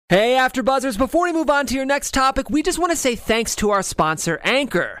Hey, AfterBuzzers, before we move on to your next topic, we just want to say thanks to our sponsor,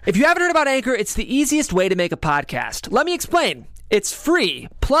 Anchor. If you haven't heard about Anchor, it's the easiest way to make a podcast. Let me explain. It's free.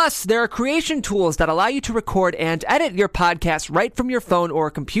 Plus, there are creation tools that allow you to record and edit your podcast right from your phone or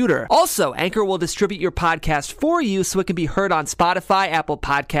computer. Also, Anchor will distribute your podcast for you so it can be heard on Spotify, Apple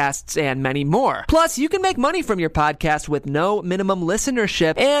Podcasts, and many more. Plus, you can make money from your podcast with no minimum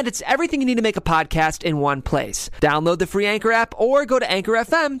listenership, and it's everything you need to make a podcast in one place. Download the free Anchor app or go to Anchor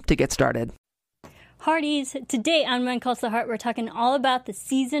FM to get started. Hearties, today on When Calls the Heart, we're talking all about the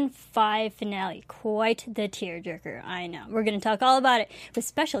Season 5 finale. Quite the tearjerker, I know. We're going to talk all about it with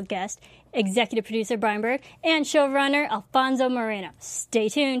special guest, executive producer Brian Bird, and showrunner Alfonso Moreno. Stay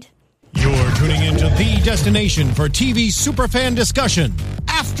tuned. You're tuning into the destination for TV superfan discussion,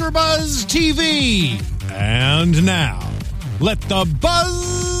 AfterBuzz TV. And now, let the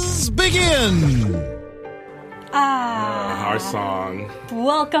buzz begin. Our song.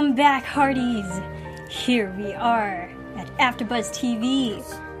 Welcome back, Hearties. Here we are at AfterBuzz TV.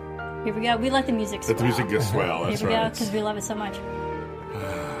 Here we go. We let the music swell. Let the music go swell. That's Here we right. go, because we love it so much.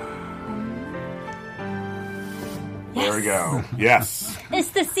 There we go. Yes. It's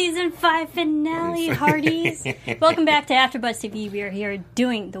the Season 5 finale, Hearties. Welcome back to AfterBuzz TV. We are here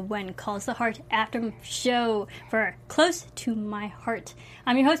doing the When Calls the Heart after show for Close to My Heart.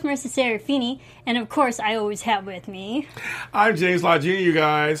 I'm your host, Marissa Serafini, and of course, I always have with me... I'm James Lott Jr., you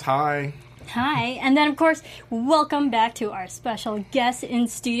guys. Hi. Hi, and then, of course, welcome back to our special guest in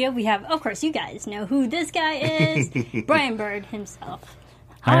studio. We have, of course, you guys know who this guy is, Brian Bird himself.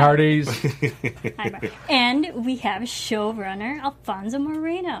 Hi, Hearties. Hi, Brian. And we have showrunner Alfonso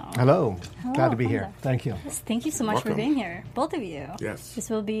Moreno. Hello. Hello, Glad to be here. Alfonso. Thank you. Yes, thank you so much for Welcome. being here, both of you. Yes. This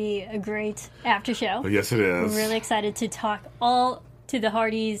will be a great after show. Oh, yes, it is. We're really excited to talk all to the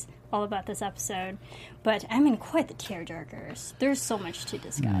Hearties all about this episode. But I'm in quite the tearjerkers. There's so much to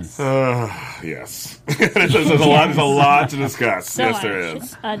discuss. Yes. there's a lot to discuss. So yes, much. there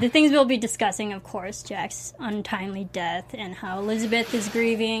is. The things we'll be discussing, of course, Jack's untimely death and how Elizabeth is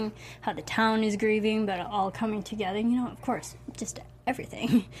grieving, how the town is grieving, but all coming together. You know, of course, just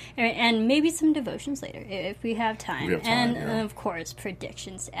everything. And maybe some devotions later, if we have time. We have time, and, yeah. of course,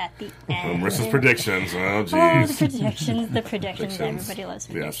 predictions at the end. Marissa's predictions. Oh, Oh, the jeez. predictions. Predictions. Everybody loves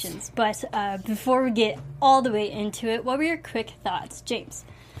Yes. predictions. But before we get all the way into it, what were your quick thoughts, James?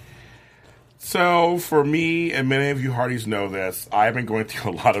 So, for me, and many of you Hardys know this, I've been going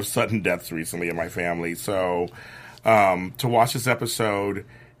through a lot of sudden deaths recently in my family. So, to watch this episode,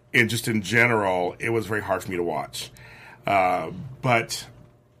 and just in general, it was very hard for me to watch. But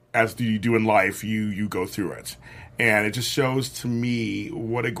as you do in life, you go through it. And it just shows to me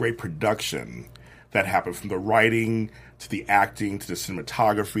what a great production that happened, from the writing to the acting to the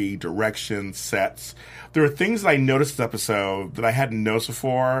cinematography, direction, sets. There are things that I noticed this episode that I hadn't noticed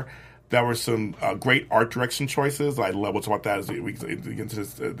before. There were some great art direction choices. I love what's about that as we get into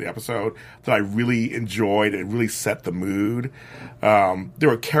the episode that I really enjoyed. It really set the mood. There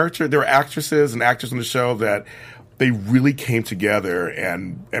were actresses and actors on the show that they really came together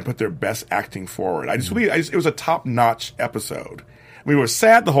and put their best acting forward. It was a top-notch episode. We were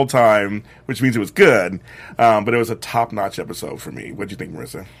sad the whole time, which means it was good, but it was a top-notch episode for me. What do you think,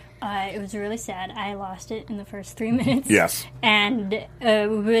 Marissa? It was really sad. I lost it in the first 3 minutes. Yes. And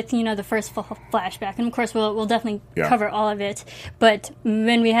with, the first flashback, and of course we'll definitely Yeah. cover all of it, but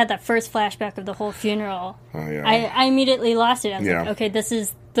when we had that first flashback of the whole funeral, Oh, yeah. I immediately lost it. I was Yeah. like, okay, this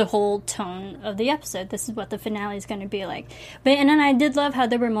is the whole tone of the episode. This is what the finale is going to be like. And then I did love how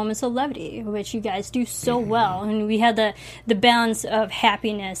there were moments of levity, which you guys do so well. And we had the balance of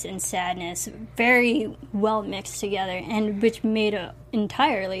happiness and sadness very well mixed together, and which made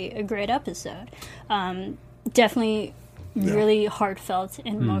entirely a great episode. Definitely really heartfelt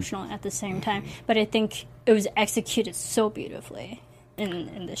and emotional at the same time. But I think it was executed so beautifully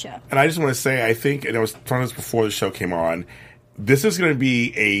in the show. And I just want to say, I think, and I was talking this before the show came on, this is going to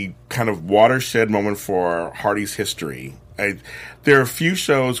be a kind of watershed moment for Hardy's history. There are a few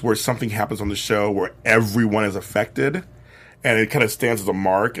shows where something happens on the show where everyone is affected, and it kind of stands as a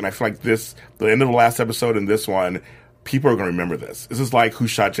mark. And I feel like the end of the last episode and this one, people are going to remember this. This is like Who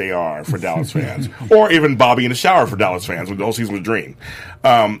Shot JR for Dallas fans, or even Bobby in the Shower for Dallas fans when the whole season was Dream.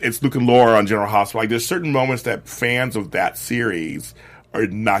 It's Luke and Laura on General Hospital. Like, there's certain moments that fans of that series are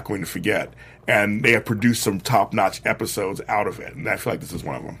not going to forget. And they have produced some top-notch episodes out of it. And I feel like this is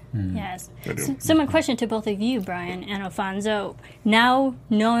one of them. Yes. I do. So my question to both of you, Brian and Alfonso, now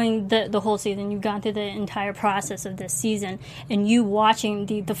knowing the whole season, you've gone through the entire process of this season, and you watching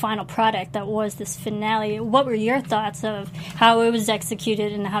the final product that was this finale, what were your thoughts of how it was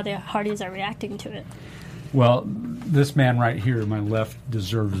executed and how the Hardys are reacting to it? Well, this man right here, my left,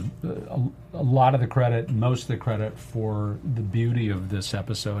 deserves a lot of the credit, most of the credit for the beauty of this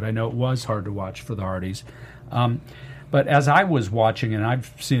episode. I know it was hard to watch for the Hardys. But as I was watching, and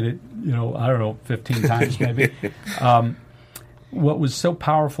I've seen it, 15 times maybe, what was so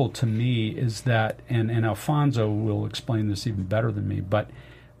powerful to me is that, and Alfonso will explain this even better than me, but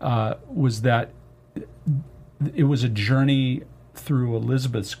was that it was a journey through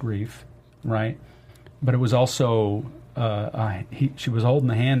Elizabeth's grief, right? But it was also, she was holding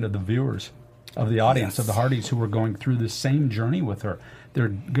the hand of the viewers, of the audience, of the Hardys, who were going through the same journey with her. They're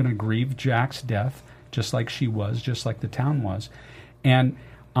going to grieve Jack's death, just like she was, just like the town was. And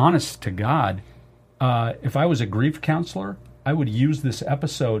honest to God, if I was a grief counselor, I would use this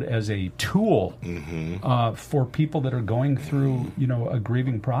episode as a tool for people that are going through, a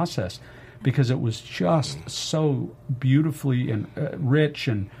grieving process, because it was just so beautifully and rich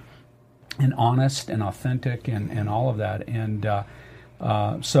and honest and authentic and all of that. And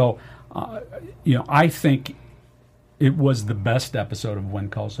so I think it was the best episode of When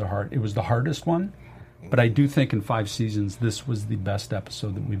Calls the Heart. It was the hardest one, but I do think in 5 seasons, this was the best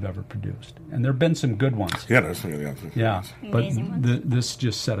episode that we've ever produced. And there have been some good ones. Yeah, there's some good ones. Yeah, but this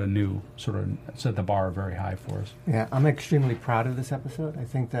just set set the bar very high for us. Yeah, I'm extremely proud of this episode. I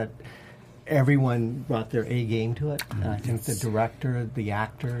think that everyone brought their A game to it. I think the director, the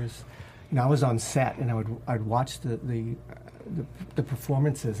actors. I was on set, and I'd watch the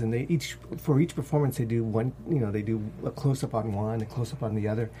performances, and for each performance they do one. They do a close up on one, a close up on the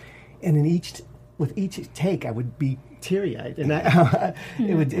other, and with each take, I would be teary-eyed, and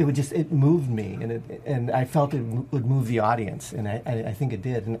it moved me, and I felt it would move the audience, and I think it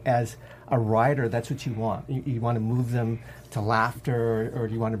did. And as a writer, that's what you want. You want to move them to laughter, or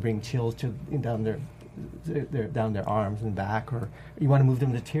you want to bring chills down their arms and back, or you want to move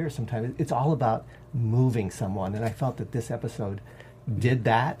them to tears sometimes. It's all about moving someone, and I felt that this episode did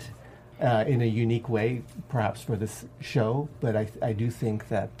that in a unique way, perhaps for this show, but I do think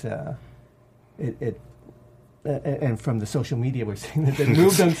that and from the social media we're seeing that it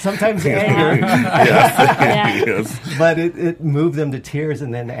moved them sometimes to anger. Yes. But it moved them to tears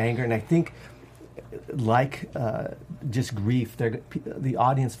and then to anger, and I think like just grief, the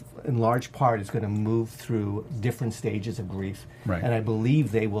audience in large part is going to move through different stages of grief, right. And I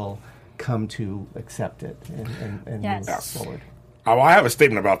believe they will come to accept it and Yes. move forward. Oh, I have a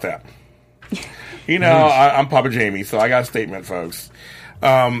statement about that. I'm Papa Jamie, so I got a statement, folks.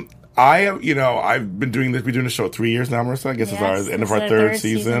 I've been doing the show 3 years now, Marissa. I guess it's our end of our third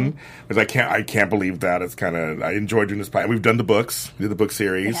season. Because I can't believe that. It's I enjoy doing this. We've done the books. We did the book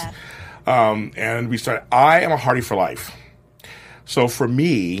series. And we started. I am a Hardy for life. So for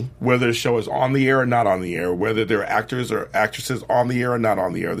me, whether the show is on the air or not on the air, whether there are actors or actresses on the air or not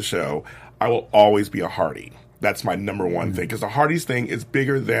on the air of the show, I will always be a Hardy. That's my number one thing. Because the Hardys thing is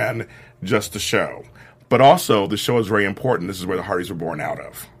bigger than just the show. But also, the show is very important. This is where the Hardys were born out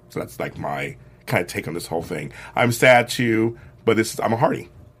of. So that's like my kind of take on this whole thing. I'm sad too, but I'm a Hardy.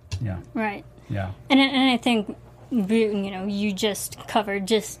 Yeah. Right. Yeah. And I think, you just covered,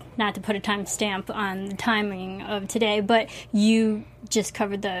 just not to put a time stamp on the timing of today, but you just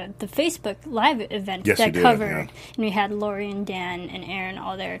covered the Facebook Live event that covered, and we had Lori and Dan and Aaron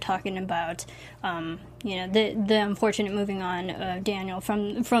all there talking about, the unfortunate moving on of Daniel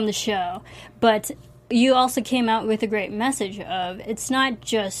from the show, but you also came out with a great message of it's not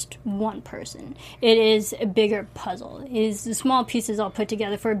just one person. It is a bigger puzzle. It is the small pieces all put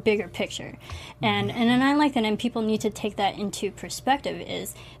together for a bigger picture. And I like that, and people need to take that into perspective,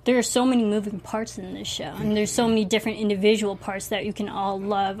 is there are so many moving parts in this show, and there's so many different individual parts that you can all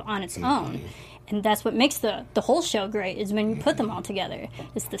love on its own. And that's what makes the whole show great, is when you put them all together.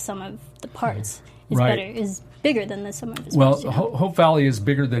 It's the sum of the parts. Is bigger than the sum of its parts. Well, Hope Valley is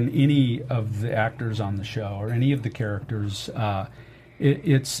bigger than any of the actors on the show or any of the characters.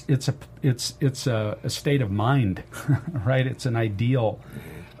 It's a state of mind, right? It's an ideal.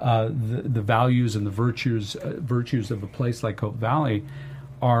 The values and the virtues of a place like Hope Valley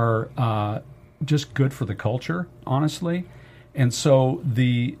are just good for the culture, honestly. And so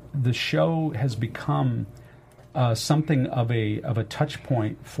the show has become something of a touch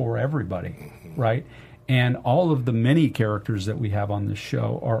point for everybody, right? And all of the many characters that we have on this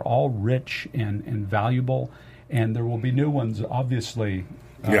show are all rich and valuable, and there will be new ones, obviously,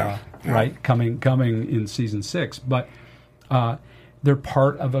 right, coming in season 6. But they're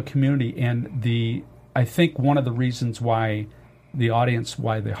part of a community, and I think one of the reasons why the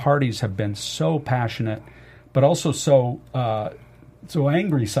Hardys have been so passionate, but also so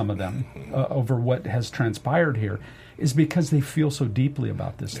angry, some of them, over what has transpired here, is because they feel so deeply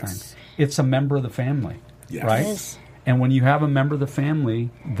about this thing. It's a member of the family. Yes. right? Yes. And when you have a member of the family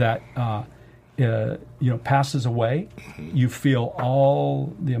that passes away, you feel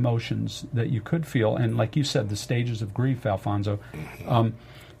all the emotions that you could feel, and like you said, the stages of grief, Alfonso.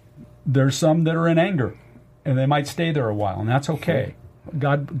 There's some that are in anger, and they might stay there a while, and that's okay.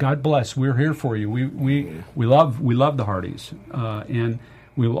 God bless. We're here for you. We love the Hardys, and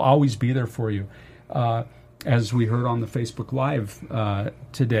we will always be there for you. As we heard on the Facebook Live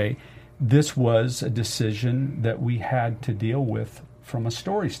today, this was a decision that we had to deal with from a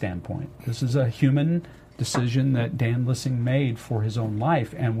story standpoint. This is a human decision that Dan Lissing made for his own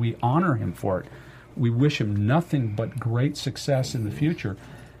life, and we honor him for it. We wish him nothing but great success in the future,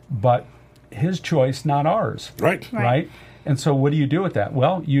 but his choice, not ours. Right. And so what do you do with that?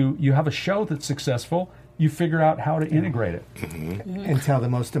 Well, you have a show that's successful. You figure out how to integrate it. And tell the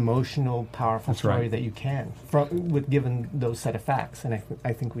most emotional, powerful story right. that you can, with given those set of facts. And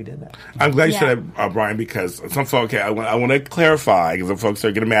I think we did that. I'm glad you said that, Brian, because some folks, I want to clarify, because some folks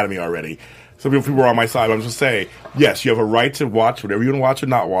are getting mad at me already. Some people were on my side. I'm just saying, yes, you have a right to watch whatever you want to watch or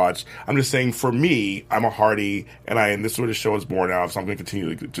not watch. I'm just saying, for me, I'm a Hardy, and this is where the show is born out of, so I'm going to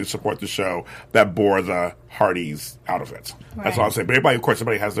continue to support the show that bore the Hardys out of it. Right. That's all I'm saying. But everybody, of course,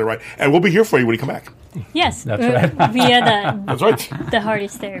 everybody has their right. And we'll be here for you when you come back. Yes, That's right. Via That's right. the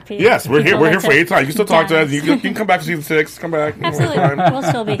Hardy's therapy. Yes, we're here. People We're here like for you anytime. You can still talk to us. dance. You can come back to season 6. Come back. Absolutely, It's fine. we'll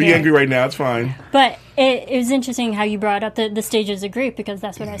still be Be here. angry right now. It's fine. But it was interesting how you brought up the stages of grief, because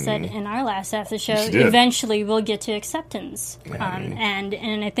that's what I said in our last half of the show. Yes, you did. Eventually, we'll get to acceptance,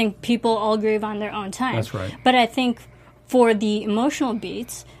 and I think people all grieve on their own time. That's right. But I think for the emotional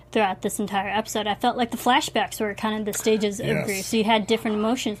beats throughout this entire episode, I felt like the flashbacks were kind of the stages of Yes. grief. So you had different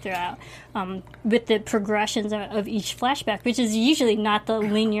emotions throughout, with the progressions of each flashback, which is usually not the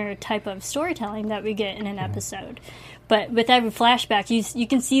linear type of storytelling that we get in an episode. But with every flashback, you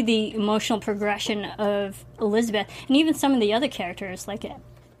can see the emotional progression of Elizabeth, and even some of the other characters, like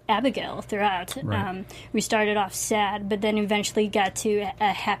Abigail, throughout. Right. We started off sad, but then eventually got to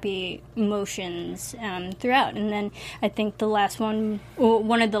happy emotions throughout. And then I think the last one,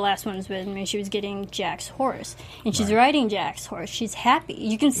 one of the last ones was when she was getting Jack's horse. And she's riding Jack's horse. She's happy.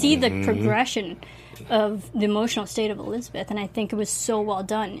 You can see the progression of the emotional state of Elizabeth, and I think it was so well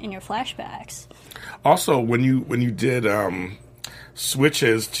done in your flashbacks. Also, when you did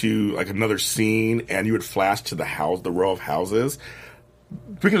switches to like another scene, and you would flash to the house, the row of houses,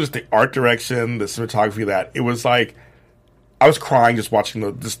 because just the art direction, the cinematography, that it was like I was crying just watching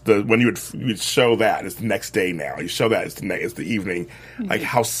the when you would show that. It's the next day now. You show that it's the evening, like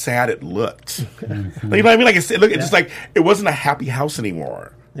how sad it looked. Like, you know what I mean? Like it's just like it wasn't a happy house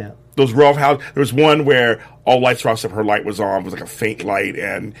anymore. Yeah. Those row of houses. There was one where all lights were off, except her light was on. It was like a faint light,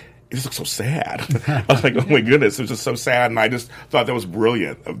 and it just looked so sad. I was like, oh my goodness, it was just so sad, and I just thought that was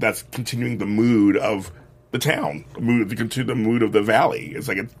brilliant. That's continuing the mood of the town, the mood of the valley. It's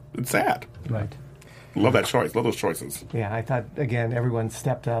like it's sad. Right. Love that choice. Love those choices. Yeah, I thought, again, everyone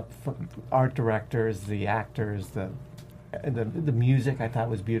stepped up. Art directors, the actors, the music I thought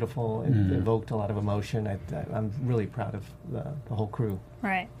was beautiful. It evoked a lot of emotion. I'm really proud of the whole crew.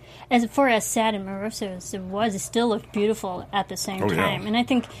 Right. As sad and morose as it still looked beautiful at the same time. And I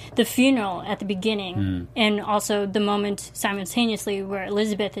think the funeral at the beginning, and also the moment simultaneously where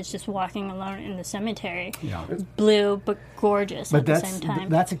Elizabeth is just walking alone in the cemetery, blue but gorgeous at the same time.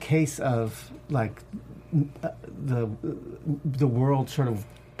 That's a case of like the world sort of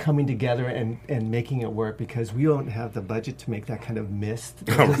coming together and making it work, because we don't have the budget to make that kind of mist.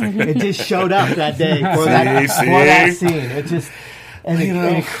 It just showed up that day for that scene. It just and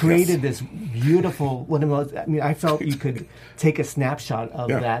it created this beautiful. I felt you could take a snapshot of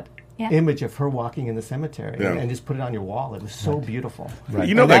that image of her walking in the cemetery and just put it on your wall. It was so beautiful. Right.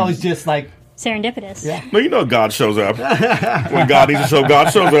 You know that was just like serendipitous. Yeah. No, you know God shows up. When God needs to show,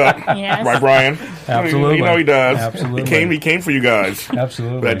 God shows up. Yes. Right, Brian? Absolutely. You know he does. Absolutely. He came for you guys.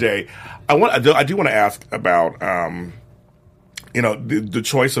 Absolutely. That day. I do want to ask about the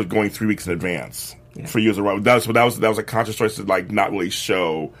choice of going 3 weeks in advance for you as a writer. That was a conscious choice to like not really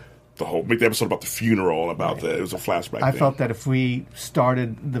show make the episode about the funeral, about it was a flashback. I felt that if we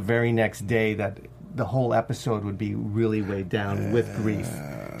started the very next day, that the whole episode would be really weighed down with grief.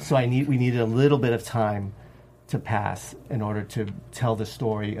 So we needed a little bit of time to pass in order to tell the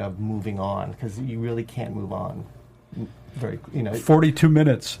story of moving on, because you really can't move on very, 42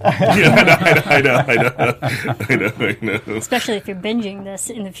 minutes. I know. Especially if you're binging this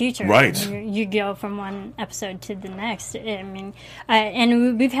in the future. Right. You go from one episode to the next. I mean,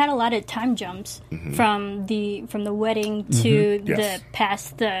 and we've had a lot of time jumps from the wedding to Yes. the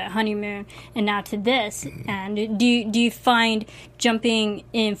past the honeymoon and now to this. And do you find jumping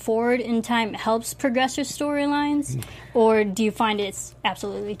in forward in time helps progress your storylines, or do you find it's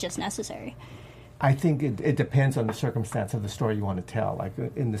absolutely just necessary? I think it depends on the circumstance of the story you want to tell. Like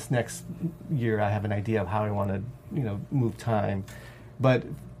in this next year, I have an idea of how I want to, move time, but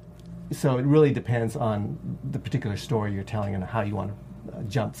so it really depends on the particular story you're telling and how you want to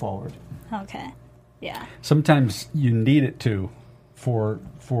jump forward. Okay. Yeah. Sometimes you need it to, for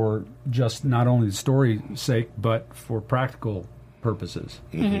just not only the story's sake, but for practical purposes,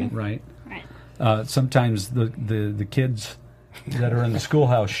 right? Right. Sometimes the kids that are in the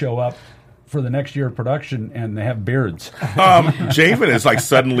schoolhouse show up for the next year of production, and they have beards. Javen is like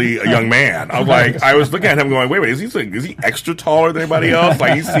suddenly a young man. I was looking at him going, wait, is he extra taller than anybody else?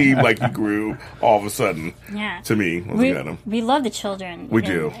 Like he seemed like he grew all of a sudden. Yeah. To me, looking at him. We love the children. We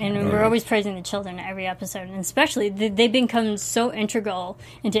do. And we're always praising the children in every episode. And especially, they become so integral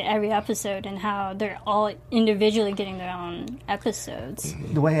into every episode and how they're all individually getting their own episodes.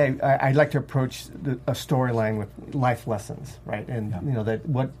 The way I like to approach a storyline with life lessons, right? And, that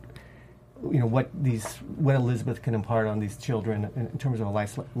what Elizabeth can impart on these children in terms of a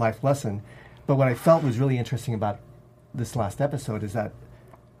life lesson. But what I felt was really interesting about this last episode is that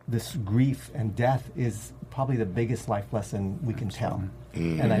this grief and death is probably the biggest life lesson we can tell.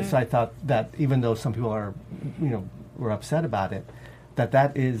 And so I thought that even though some people are, were upset about it,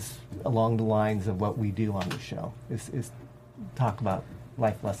 that is along the lines of what we do on the show, is talk about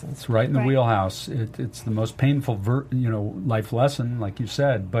life lessons. It's right in the wheelhouse. It's the most painful, life lesson, like you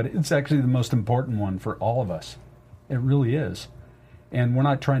said, but it's actually the most important one for all of us. It really is. And we're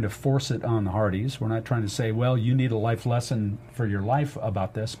not trying to force it on the Hardys. We're not trying to say, well, you need a life lesson for your life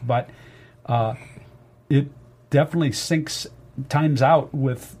about this, but it definitely times out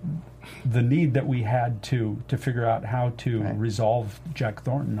with the need that we had to figure out how to resolve Jack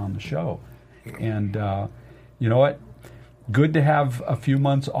Thornton on the show. And you know what? Good to have a few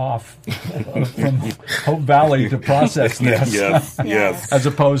months off from Hope Valley to process this. Yes. As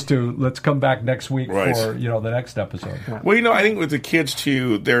opposed to, let's come back next week Right. for, the next episode. Well, I think with the kids,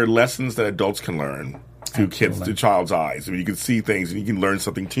 too, there are lessons that adults can learn through child's eyes. I mean, you can see things and you can learn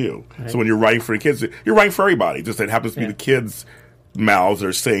something, too. Right. So when you're writing for the kids, you're writing for everybody. Just it happens to be the kids' mouths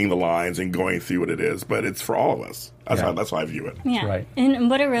are saying the lines and going through what it is. But it's for all of us. That's how I view it. Yeah. Right. And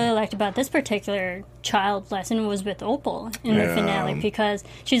what I really liked about this particular child lesson was with Opal in the finale, because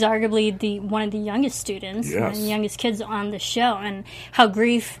she's arguably one of the youngest students and the youngest kids on the show, and how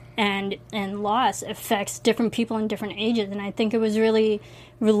grief and loss affects different people in different ages. And I think it was really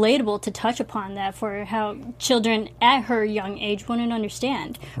relatable to touch upon that, for how children at her young age wouldn't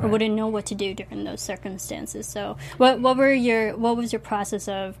understand or wouldn't know what to do during those circumstances. So what was your process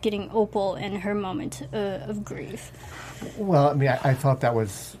of getting Opal in her moment of grief? Well, I mean, I thought that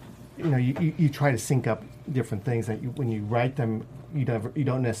was, you try to sync up different things that when you write them, you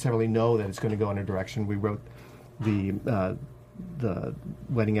don't necessarily know that it's going to go in a direction. We wrote the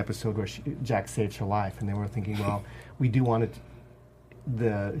wedding episode where Jack saves her life, and they were thinking, well, we do want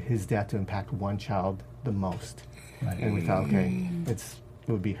his death to impact one child the most, and we thought, okay, it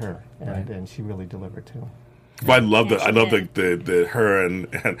would be her, and she really delivered too. But I love that. I love the her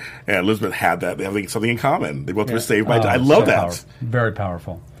and Elizabeth had that. They have something in common. They both were saved by. I love that. Very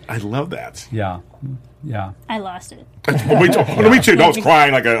powerful. I love that. Yeah. I lost it. Me too. No, I was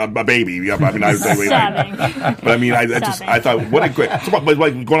crying like a baby. Yeah, I mean, Sobbing. But I mean, I thought, what a great. But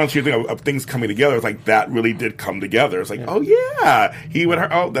like going on to your thing of things coming together, it's like that really did come together. It's like, oh yeah, he with her.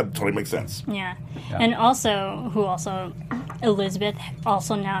 Oh, that totally makes sense. Yeah. And also, Elizabeth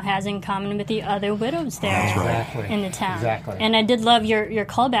also now has in common with the other widows there in the town. Exactly. And I did love your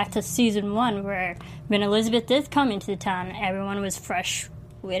callback to season 1, where when Elizabeth did come into the town, everyone was fresh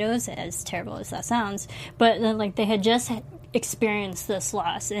widows, as terrible as that sounds, but they had just experienced this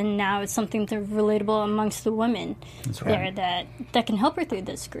loss, and now it's something that's relatable amongst the women there that can help her through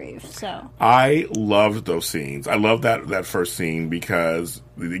this grief. So I loved those scenes. I love that first scene because,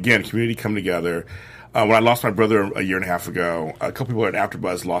 again, community come together. When I lost my brother a year and a half ago, a couple people at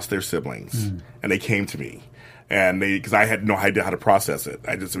AfterBuzz lost their siblings, and they came to me. And because I had no idea how to process it.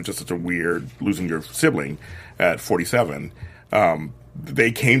 It was just such a weird losing your sibling at 47.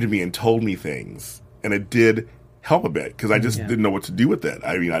 They came to me and told me things, and it did help a bit because I just didn't know what to do with it.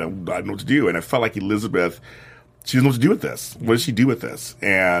 I mean, I don't know what to do, and I felt like Elizabeth, she doesn't know what to do with this. What does she do with this?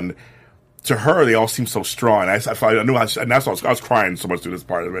 And to her, they all seem so strong. And I knew and that's why I was crying so much through this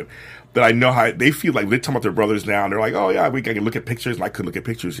part of it. That I know how they feel like they're talking about their brothers now, and they're like, oh, yeah, I can look at pictures, and I couldn't look at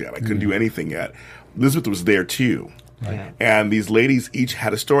pictures yet. I couldn't do anything yet. Elizabeth was there, too. Right. And these ladies each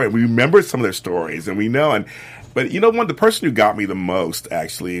had a story. We remember some of their stories, and we know. But you know, the person who got me the most,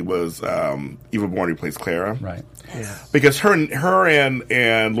 actually, was Eva Bourne, who plays Clara. Right. Yeah. Because her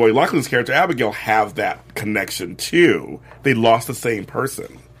and Lori Loughlin's character, Abigail, have that connection, too. They lost the same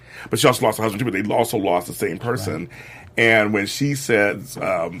person. But she also lost her husband, too, but they also lost the same person. Right. And when she says,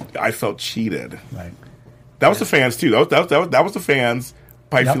 I felt cheated, right. That was the fans, too. That was the fans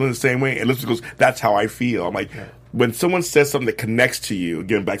probably feeling the same way. And Elizabeth goes, that's how I feel. I'm like, when someone says something that connects to you,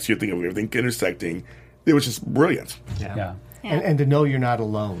 again, back to your thing of everything intersecting, it was just brilliant. Yeah. And to know you're not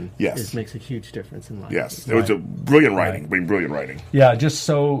alone makes a huge difference in life. Yes. It was a brilliant writing. Brilliant writing. Yeah, just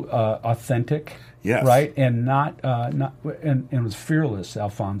so authentic. Yes. Right? And and it was fearless,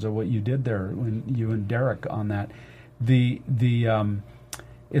 Alfonso, what you did there when you and Derek on that.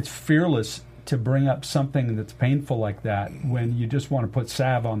 It's fearless to bring up something that's painful like that when you just want to put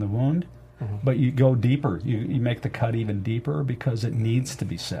salve on the wound, but you go deeper. You make the cut even deeper because it needs to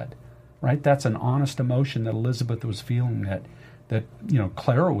be said, right? That's an honest emotion that Elizabeth was feeling that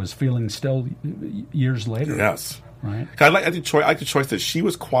Clara was feeling still years later. Yes. Right. I like the choice that she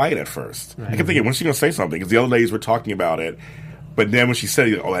was quiet at first. Right. I kept thinking, when's she going to say something? Because the other ladies were talking about it. But then when she said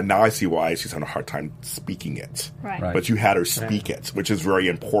it, and now I see why she's having a hard time speaking it. Right. But you had her speak it, which is very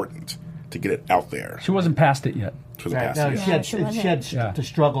important to get it out there. She wasn't past it yet. She had to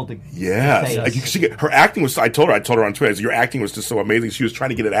struggle to her acting was, I told her on Twitter, your acting was just so amazing. She was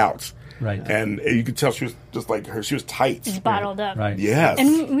trying to get it out. Right. And you could tell she was just like her, she was tight. It's bottled up. Right. Yes.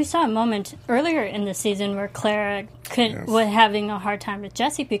 And we saw a moment earlier in the season where Clara was having a hard time with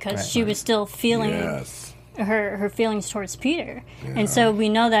Jesse because she was still feeling her feelings towards Peter. Yeah. And so we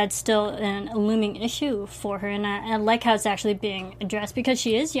know that's still a looming issue for her. And I like how it's actually being addressed because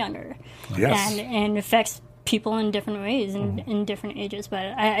she is younger. Yes. And affects people in different ways and in different ages.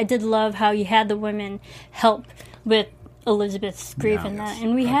 But I did love how you had the women help with Elizabeth's grief and that.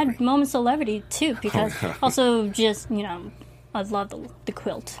 And we had moments of levity, too, because also just, I love the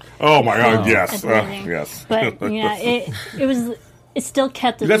quilt. Oh, my God, yes. Yes. But, it still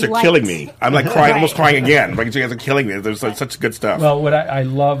kept you guys are killing me. I'm like crying, almost crying again. Like, you guys are killing me. There's such good stuff. Well, what I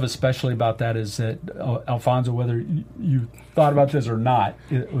love especially about that is that, Alfonso, whether you thought about this or not,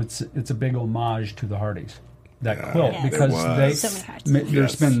 it's a big homage to the Hardys. That quilt, because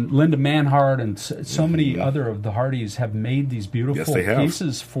there's been Linda Manhart and so many other of the Hardys have made these beautiful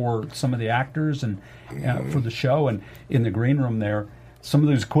pieces for some of the actors and for the show. And in the green room there, some of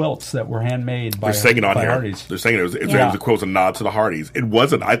those quilts that were handmade by Hardys. They're saying it was a quilt, a nod to the Hardys. It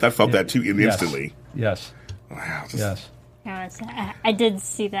wasn't. I felt that too instantly. Yes. Wow. Yes. I did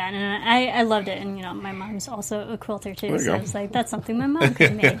see that, and I loved it. And my mom's also a quilter too, so I was like, that's something my mom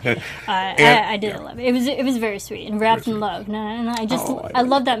could have made. I did love it. It was very sweet and wrapped in love, and I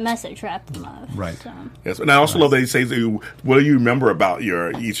love that message, wrapped in love. Right. So. Yes, and I also love that he says, "What do you remember about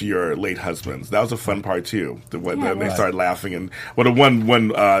each of your late husbands?" That was a fun part too. They started laughing, and the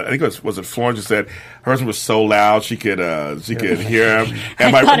one I think it was Florence just said her husband was so loud she could hear him,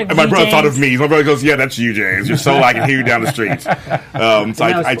 and my brother thought of me. My brother goes, "Yeah, that's you, James. You're so loud I can hear you down the street."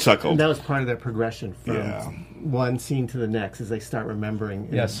 I chuckled. That was part of that progression from one scene to the next as they start remembering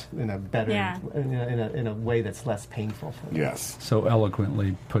in a better in a way that's less painful for them. Yes. So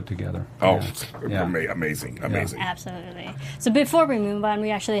eloquently put together. Amazing. Absolutely. So before we move on,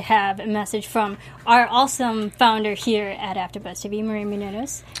 we actually have a message from our awesome founder here at AfterBuzz TV, Maria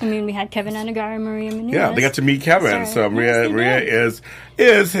Menounos. We had Kevin Undergaro and Maria Menounos. Yeah, they got to meet Kevin. So Maria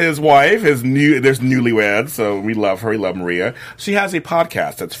is his wife, there's newlyweds, so we love her, we love Maria. She has a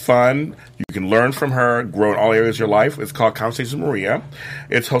podcast that's fun. You can learn from her, grow in all areas of your life. It's called Conversations with Maria.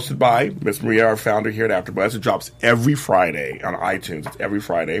 It's hosted by Miss Maria, our founder here at AfterBuzz. It drops every Friday on iTunes. It's every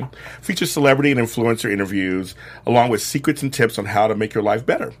Friday. Features celebrity and influencer interviews, along with secrets and tips on how to make your life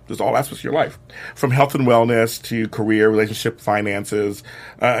better. There's all aspects of your life, from health and wellness to career, relationship, finances,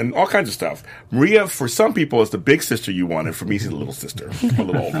 and all kinds of stuff. Maria, for some people, is the big sister you want, and for me, she's the little sister. A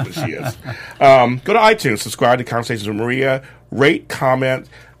little older than she is. Go to iTunes, subscribe to Conversations with Maria, rate, comment,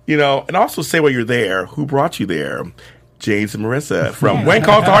 and also say while you're there, who brought you there? James and Marissa from When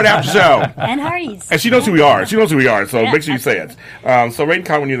Calls the Heart After Show. And Hardy's. And she knows who we are. So make sure you say it. So rate and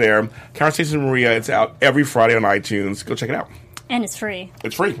comment when you're there. Conversations with Maria, it's out every Friday on iTunes. Go check it out. And it's free.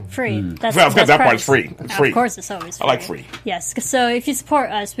 It's free. Free. That's, Well, that's that price. part's free. It's free. Of course, it's always free. I like free. Yes. So if you support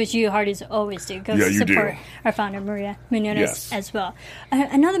us, which you Hardys always do, go Yeah, you support do. our founder Maria Menounos Yes. as well.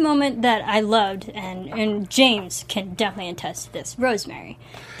 Another moment that I loved, and James can definitely attest to this, Rosemary.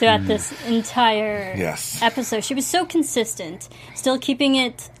 Throughout this entire Yes. episode, she was so consistent, still keeping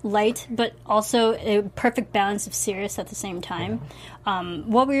it light, but also a perfect balance of serious at the same time.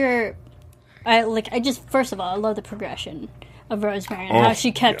 First of all, I love the progression of Rosemary and how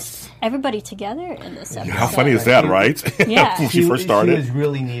she kept yes. everybody together in this episode. How funny is that, right? Yeah. When she first started. She was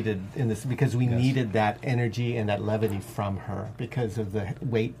really needed in this because we needed that energy and that levity from her because of the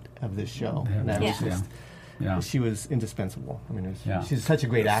weight of this show. And that was just, she was indispensable. I mean, she's such a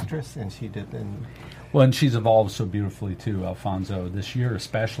great actress, and she did. Well, and she's evolved so beautifully too, Alfonso, this year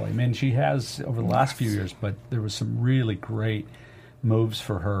especially. I mean, she has over the last few years, but there was some really great moves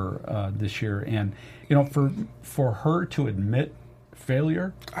for her this year. And, you know, for her to admit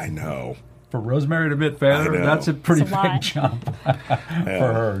failure, I know. For Rosemary to admit failure, that's a pretty It's a big lot. jump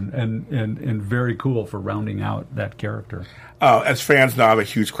for her, and very cool for rounding out that character. As fans now, I have a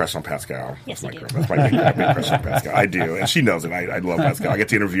huge crush on Pascal. Yes, That's you my do. That's my big crush on Pascal. I do, and she knows it. I love Pascal. I get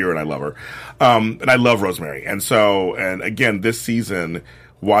to interview her, and I love her. And I love Rosemary. And again, this season,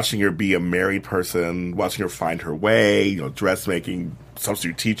 watching her be a married person, watching her find her way, you know, dressmaking,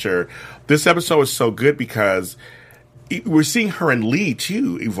 substitute teacher. This episode is so good because we're seeing her and Lee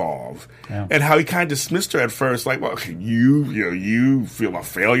too evolve, and how he kind of dismissed her at first, like, "Well, you feel a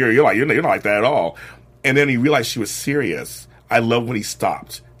failure. You're not like that at all." And then he realized she was serious. I love when he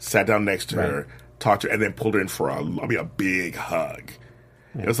stopped, sat down next to her, talked to her, and then pulled her in for a big hug.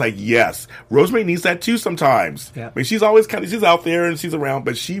 It was like, yes, Rosemary needs that too sometimes. Yeah. I mean, she's always she's out there and she's around,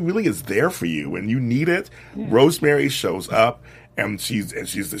 but she really is there for you when you need it. Rosemary shows up, and she's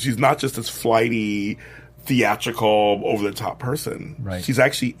not just this flighty, theatrical, over the top person. Right. She's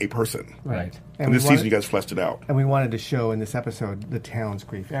actually a person. Right. And this season, you guys fleshed it out. And we wanted to show in this episode the town's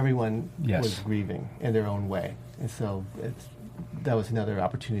grief. Everyone Yes. was grieving in their own way, and so that was another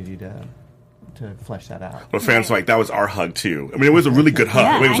opportunity to flesh that out. But fans were like, that was our hug too. I mean, it was a really good hug.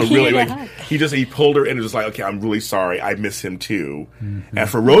 Yeah, I mean, it was I a really needed like a hug. he pulled her in and was like, okay, I'm really sorry, I miss him too. And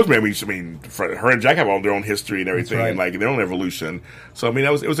for Rosemary, for her and Jack have all their own history and everything, right. and like their own evolution. So I mean,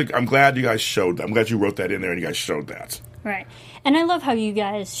 I'm glad you guys showed that. I'm glad you wrote that in there and you guys showed that. Right. And I love how you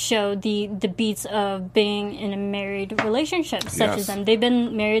guys show the beats of being in a married relationship, such Yes. as them. They've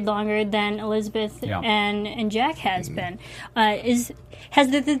been married longer than Elizabeth Yeah. and Jack has been. Has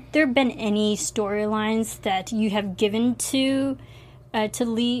there been any storylines that you have given to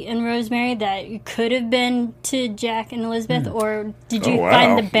Lee and Rosemary that could have been to Jack and Elizabeth, or did you Oh, wow.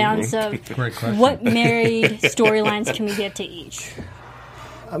 find the balance of Great question. what married storylines can we give to each?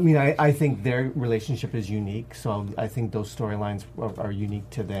 I mean, I think their relationship is unique, so I think those storylines are unique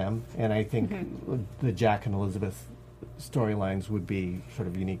to them, and I think the Jack and Elizabeth storylines would be sort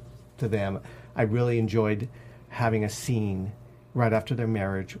of unique to them. I really enjoyed having a scene right after their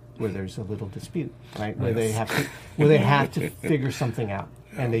marriage where there's a little dispute, right? Where they have to figure something out,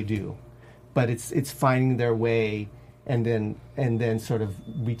 and they do, but it's finding their way, and then sort of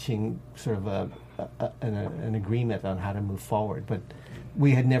reaching sort of an agreement on how to move forward, but.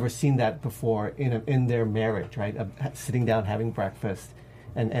 We had never seen that before in their marriage, right? Sitting down, having breakfast,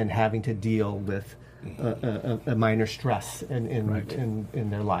 and having to deal with a minor stress in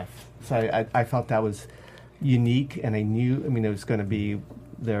their life. So I felt that was unique, and I knew. I mean, it was going to be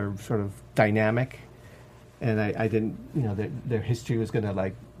their sort of dynamic, and I didn't. You know, their history was going to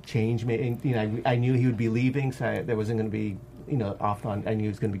like change. You know, I knew he would be leaving, so there wasn't going to be. You know, I knew he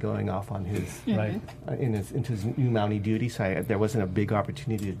was going to be going off on his Right. into his new Mountie duty. So there wasn't a big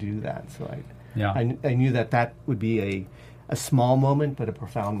opportunity to do that. So I knew that would be a small moment, but a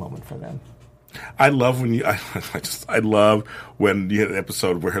profound moment for them. I love when I love when you had an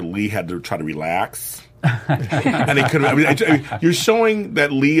episode where Lee had to try to relax. And he couldn't. I mean, you're showing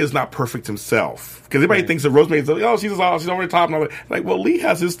that Lee is not perfect himself, because everybody thinks that Rosemary's like, she's over the top, and all that. Like, well, Lee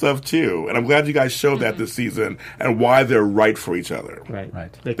has his stuff too, and I'm glad you guys showed that this season and why they're right for each other. Right.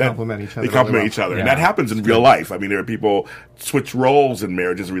 Right. They complement each other. They complement really each other, Yeah. and that happens in real life. I mean, there are people switch roles in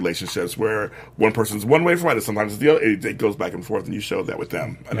marriages and relationships where one person's one way from it, sometimes it's the other. It goes back and forth, and you showed that with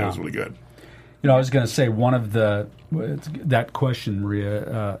them, and that was really good. You know, I was going to say one of that question,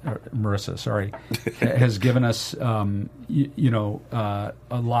 Marissa, sorry, has given us, a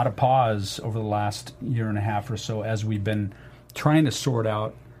lot of pause over the last year and a half or so as we've been trying to sort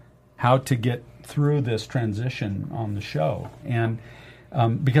out how to get through this transition on the show, and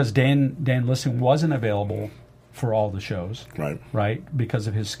because Dan Lissing wasn't available for all the shows, Right. because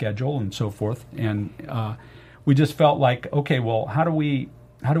of his schedule and so forth, and we just felt like, okay, well, how do we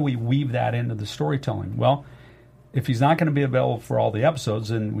weave that into the storytelling? Well, if he's not going to be available for all the episodes,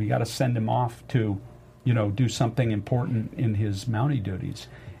 then we got to send him off to, do something important in his Mountie duties.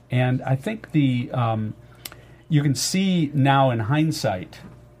 And I think you can see now in hindsight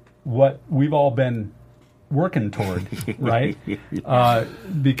what we've all been working toward, right?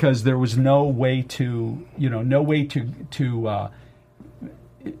 Because there was no way to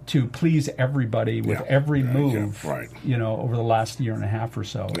please everybody with every move, right. Over the last year and a half or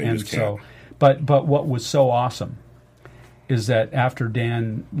so. You And just so, can't. but what was so awesome is that after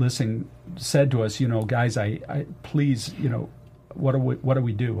Dan Lissing said to us, guys, I please, what do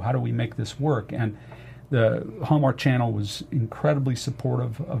we do? How do we make this work? And the Hallmark Channel was incredibly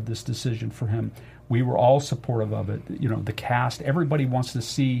supportive of this decision for him. We were all supportive of it. The cast, everybody wants to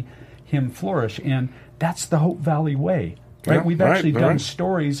see him flourish, and that's the Hope Valley way, right? Yeah, We've actually done right.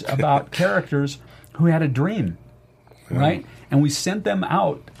 stories about characters who had a dream, right? And we sent them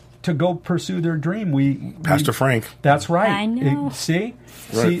out to go pursue their dream. Pastor Frank. That's right. I know. See,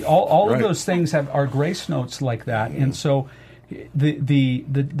 Right. all Right. of those things are grace notes like that, and so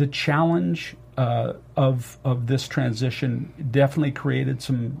the challenge of this transition definitely created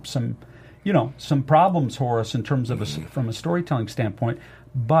some problems for us in terms of from a storytelling standpoint,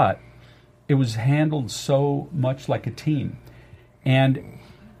 but it was handled so much like a team, and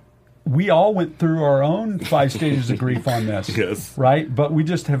we all went through our own 5 stages of grief on this, Yes. right? But we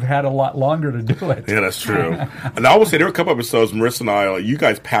just have had a lot longer to do it. Yeah, that's true. And I will say there were a couple episodes, Marissa and I, you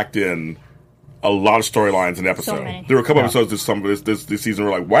guys packed in a lot of storylines in episode. many. There were a couple episodes this season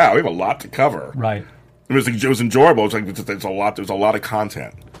where we're like, wow, we have a lot to cover. Right, It was enjoyable. It's like there's a lot of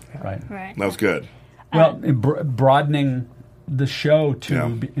content. right. Right. That was good. Well, broadening the show to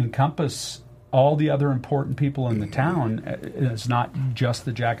Yeah. encompass all the other important people in the town is not just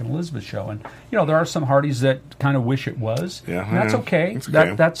the Jack and Elizabeth show. And there are some Hardys that kind of wish it was. Yeah, and that's yeah. okay. It's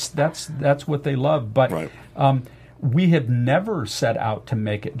okay. That's what they love. But Right. we have never set out to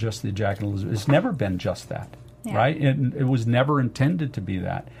make it just the Jack and Elizabeth. It's never been just that, Yeah. right? It was never intended to be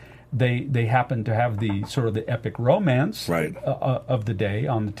that. They happen to have the sort of the epic romance Right. Of the day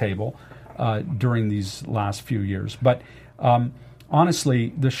on the table during these last few years. But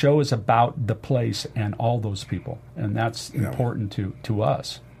honestly, the show is about the place and all those people, and that's important to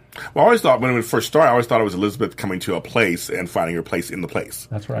us. Well, I always thought when it first started, I always thought it was Elizabeth coming to a place and finding her place in the place.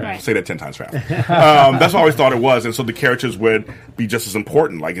 That's right. Right. Say that 10 times fast. That's what I always thought it was, and so the characters would be just as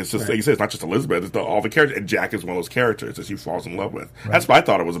important. Like it's just like you said, it's not just Elizabeth; it's all the characters. And Jack is one of those characters that she falls in love with. That's what I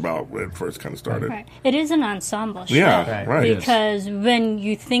thought it was about when it first kind of started. Right. It is an ensemble show. Yeah, right. Because when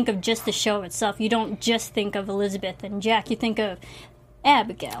you think of just the show itself, you don't just think of Elizabeth and Jack. You think of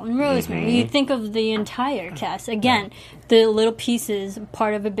Abigail and Rosemary. You think of the entire cast. Again, the little pieces,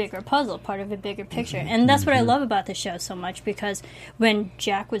 part of a bigger puzzle, part of a bigger picture. And that's what I love about the show so much, because when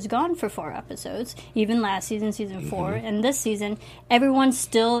Jack was gone for 4 episodes, even last season, season 4, and this season, everyone is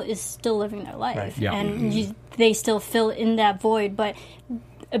still living their life. Right. Yeah. And they still fill in that void, but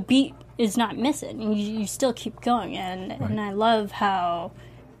a beat is not missing. And you still keep going. And I love how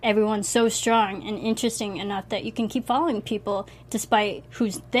everyone's so strong and interesting enough that you can keep following people despite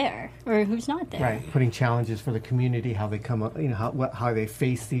who's there or who's not there. Right, putting challenges for the community, how they come up, how they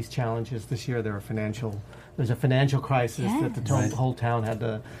face these challenges. This year, there's a financial crisis that the whole town had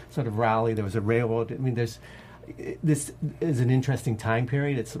to sort of rally. There was a railroad. I mean, this is an interesting time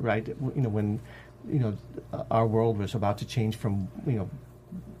period. It's right, when our world was about to change from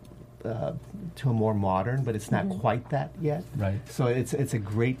to a more modern, but it's not quite that yet. Right. So it's a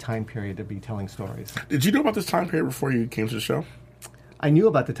great time period to be telling stories. Did you know about this time period before you came to the show? I knew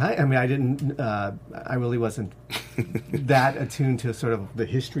about the time. I mean, I didn't. I really wasn't that attuned to sort of the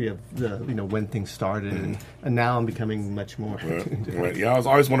history of the when things started, and now I'm becoming much more attuned to it. Right. Yeah, I was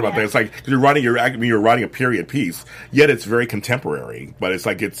always wondering about that. It's like 'cause you're writing a period piece, yet it's very contemporary, but it's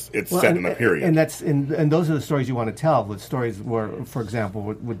like it's set in a period. And those are the stories you want to tell. With stories where, for example,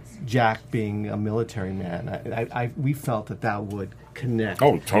 with Jack being a military man, we felt that would connect.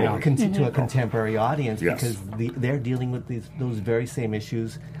 Oh, totally. To a contemporary audience, Yes. because they're dealing with those very same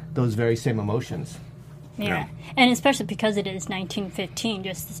issues, those very same emotions. Yeah. And especially because it is 1915,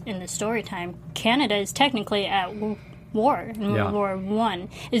 just in the story time, Canada is technically at war in World War I.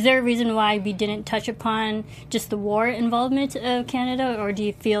 Is there a reason why we didn't touch upon just the war involvement of Canada, or do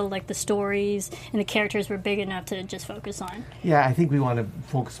you feel like the stories and the characters were big enough to just focus on? Yeah, I think we want to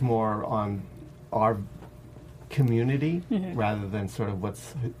focus more on our community rather than sort of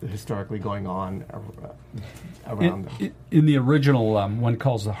what's historically going on around them. In the original One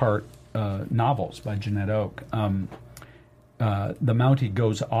Calls the Heart novels by Jeanette Oke, the Mountie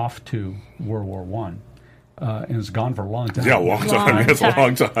goes off to World War I. and it's gone for a long time. Yeah, a long time. It's a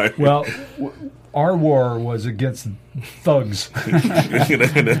long time. Well, our war was against thugs,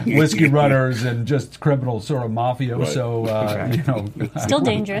 whiskey runners, and just criminal sort of mafioso. Still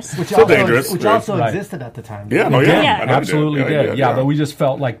dangerous. Which Still dangerous. Which Right. also Right. existed at the time. Yeah, I know absolutely it did. Yeah, but we just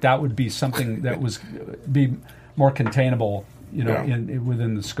felt like that would be something that was be more containable,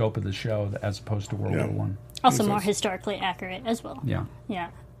 within the scope of the show as opposed to World War One. Also more historically accurate as well. Yeah. Yeah,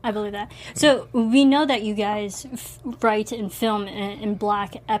 I believe that. So we know that you guys write and film in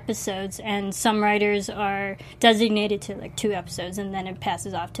block episodes, and some writers are designated to like 2 episodes, and then it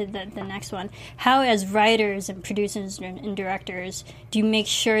passes off to the next one. How, as writers and producers and directors, do you make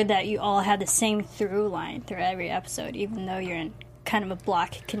sure that you all have the same through line through every episode, even though you're in kind of a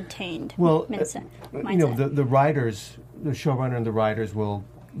block-contained mindset? The writers, the showrunner and the writers will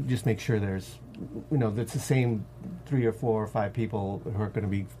just make sure there's it's the same 3 or 4 or 5 people who are going to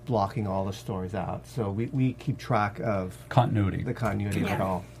be blocking all the stories out. So we keep track of the continuity of it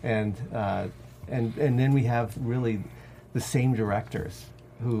all, and then we have really the same directors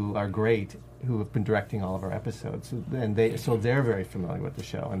who are great, who have been directing all of our episodes, and they're very familiar with the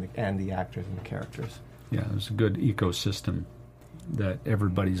show and the actors and the characters. Yeah, there's a good ecosystem that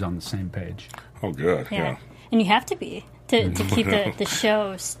everybody's on the same page. Oh, good. Yeah. And you have to be to keep the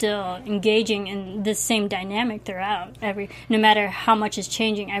show still engaging in the same dynamic throughout. No matter how much is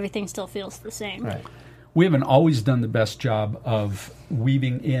changing, everything still feels the same. Right. We haven't always done the best job of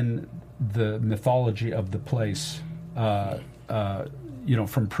weaving in the mythology of the place,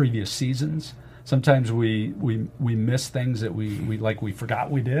 from previous seasons. Sometimes we miss things that we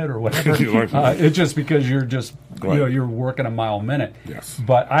forgot we did or whatever. It's just because you're just you're working a mile a minute. Yes.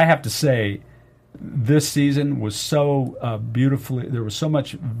 But I have to say, this season was so beautifully. There was so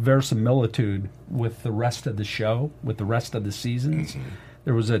much verisimilitude with the rest of the show, with the rest of the seasons. Mm-hmm.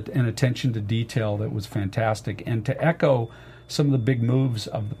 There was an attention to detail that was fantastic, and to echo some of the big moves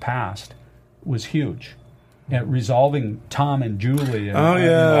of the past was huge. At resolving Tom and Julie and all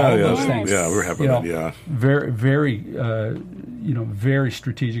those things. Yeah, we're happy with that. Very, very, very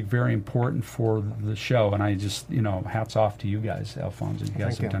strategic, very important for the show. And I just, hats off to you guys, Alfonso. You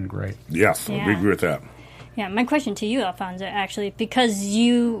guys have done great. Yes, we agree with that. Yeah, my question to you, Alfonso, actually, because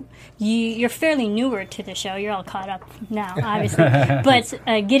you're fairly newer to the show. You're all caught up now, obviously. But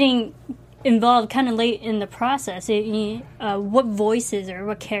getting involved kind of late in the process, what voices or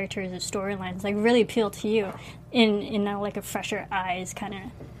what characters or storylines really appeal to you in like a fresher eyes kind of?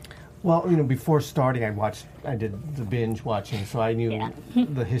 Well, before starting, I did the binge watching, so I knew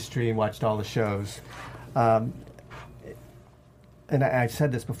the history and watched all the shows. And I've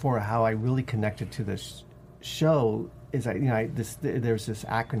said this before, how I really connected to this show is there's this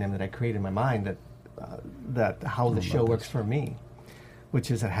acronym that I created in my mind that how the show works for me, which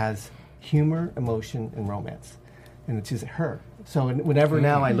is it has humor, emotion, and romance, and it's just her. So whenever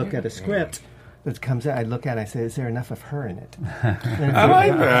now I look at a script that comes out, I look at it and I say, is there enough of her in it? I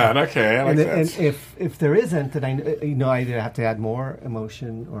like that. Okay, I like that. And if there isn't, then I either have to add more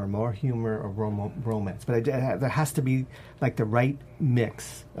emotion or more humor or romance. But there has to be like the right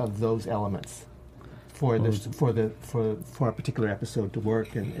mix of those elements for a particular episode to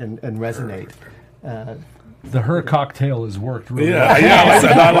work and resonate. The her cocktail has worked really well.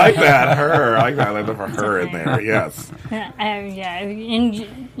 I like that. Her. I like that. I like for her in there. Yes.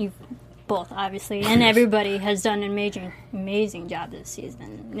 And you both, obviously, and everybody has done an amazing job this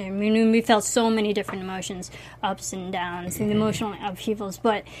season. I mean, we felt so many different emotions, ups and downs, and emotional upheavals,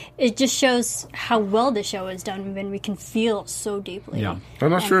 but it just shows how well the show is done when we can feel so deeply. Yeah.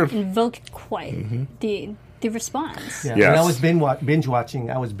 That's true. Invoke quite the response. Yeah. Yes. When I was binge watching,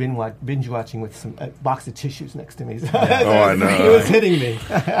 binge watching with some box of tissues next to me. So I know. It was hitting me.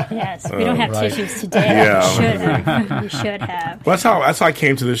 Yes, we don't have tissues today. Yeah. We should have. Well, that's how I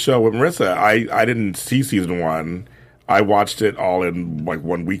came to this show with Marissa. I didn't see season 1. I watched it all in like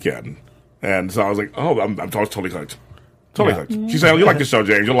one weekend, and so I was like, oh, I'm totally hooked. Totally hooked. She said, you like the show,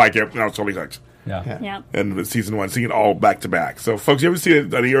 James? You'll like it. And I was totally hooked. Yeah. And with season 1, seeing it all back to back. So, folks, you ever see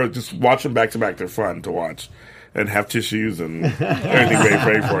it? Just watch them back to back. They're fun to watch, and have tissues and everything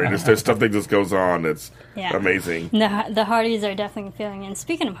ready for you. There's stuff that just goes on. It's amazing. The Hardys are definitely feeling. And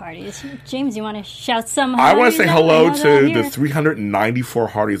speaking of Hardys, James, you want to shout some? I want to say hello to the the 394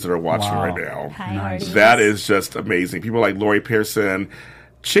 Hardys that are watching right now. Hi, Hardys. That is just amazing. People like Lori Pearson.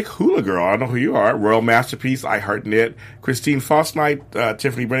 Chick Hula Girl, I don't know who you are. Royal Masterpiece, I Heart Knit. Christine Fosnight,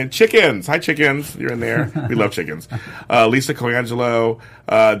 Tiffany Brennan. Chickens. Hi, Chickens. You're in there. We love chickens. Lisa Colangelo.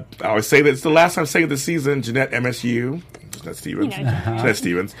 I always say that it's the last time saying it this season. Jeanette MSU. Jeanette Stevens. Jeanette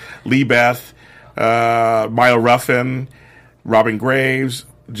Stevens. Lee Beth. Maya Ruffin. Robin Graves.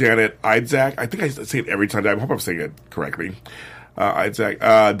 Janet Idzak. I think I say it every time. I hope I'm saying it correctly.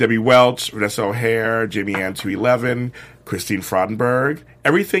 Idzak, Debbie Welch, Vanessa O'Hare, Jamie Ann 211, Christine Fraudenberg.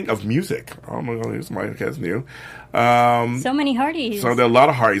 Everything of music. Oh my God, that's new. So many Hardys. So there are a lot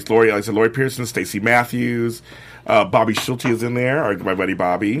of Hardys. Lori Pearson, Stacey Matthews, Bobby Schulte is in there, my buddy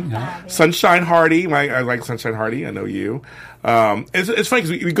Bobby. Sunshine Hardy. I like Sunshine Hardy. I know you. It's funny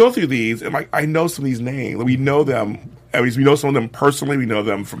because we go through these, and I know some of these names. We know them. I mean, we know some of them personally. We know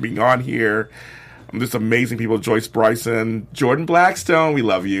them from being on here. Just amazing people. Joyce Bryson, Jordan Blackstone. We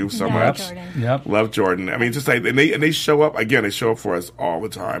love you so much. Jordan. Yep. Love Jordan. I mean, it's just like, and they show up again. They show up for us all the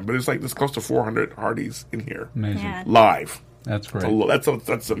time. But it's like there's close to 400 Hardys in here, Amazing. Yeah. live. That's great.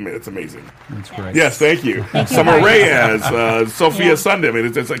 That's amazing. That's great. Yes, thank you. you, Summer Hardy. Reyes, Sophia Yeah. Sunday. I mean,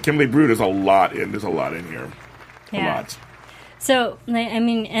 it's like Kimberly Brew. There's a lot in here. Yeah. A lot. So, I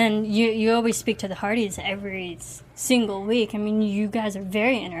mean, and you always speak to the Hardys every single week. I mean, you guys are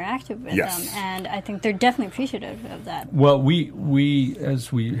very interactive with Yes. them, and I think they're definitely appreciative of that. Well, we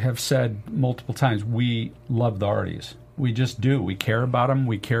as we have said multiple times, we love the Hardys. We just do. We care about them.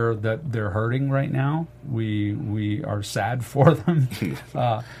 We care that they're hurting right now. We are sad for them.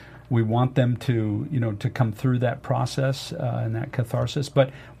 We want them to to come through that process and that catharsis.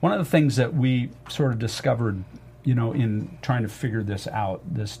 But one of the things that we sort of discovered, in trying to figure this out,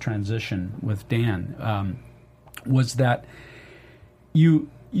 this transition with Dan, was that you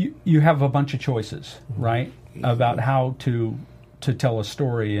have a bunch of choices, right, about how to tell a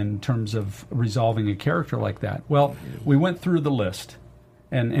story in terms of resolving a character like that. Well, we went through the list,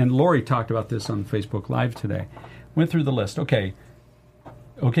 and Lori talked about this on Facebook Live today. Went through the list. Okay,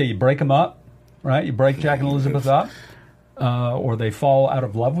 you break them up, right? You break Jack and Elizabeth up, or they fall out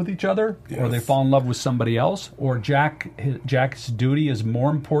of love with each other, or they fall in love with somebody else, or Jack's duty is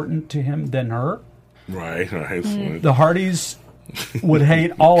more important to him than her. Right. The Hardys would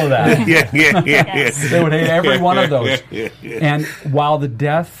hate all of that. Yeah. They would hate every one of those. Yeah. And while the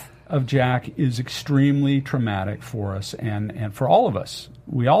death of Jack is extremely traumatic for us and for all of us,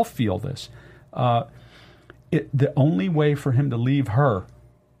 we all feel this. The only way for him to leave her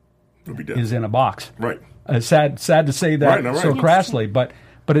It'll be dead. is in a box. Right. Sad to say that Right. so crassly, but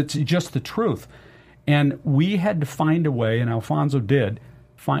it's just the truth. And we had to find a way, and Alfonso did,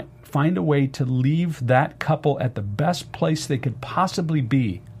 find a way to leave that couple at the best place they could possibly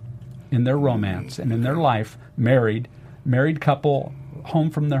be in their romance and in their life, married couple, home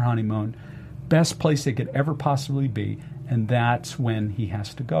from their honeymoon, best place they could ever possibly be, and that's when he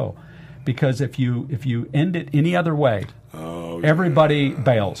has to go. Because if you end it any other way, everybody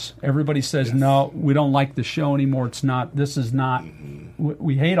bails. Everybody says, no, we don't like the show anymore. This is not,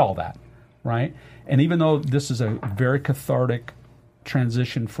 we hate all that, right? And even though this is a very cathartic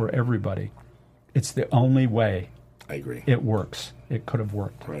transition for everybody, it's the only way I agree. it works. It could have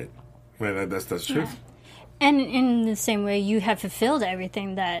worked. Right. Well, that's true. And in the same way, you have fulfilled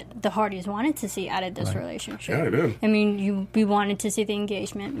everything that the Hardys wanted to see out of this relationship. Yeah, I did. I mean, we wanted to see the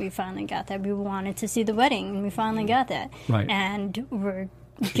engagement. We finally got that. We wanted to see the wedding. And we finally got that. Right. And we're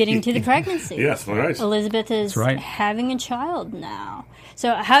getting to the pregnancy. Yes, all right. Elizabeth is right. having a child now.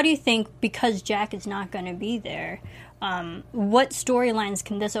 So how do you think, because Jack is not going to be there, what storylines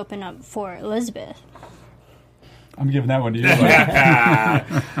can this open up for Elizabeth? I'm giving that one to you.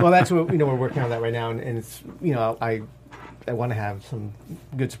 Well, that's what we're working on that right now, and it's I want to have some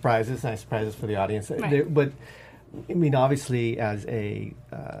good surprises, nice surprises for the audience. Right. But I mean, obviously, as a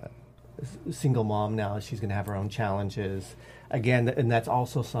single mom now, she's going to have her own challenges. Again, and that's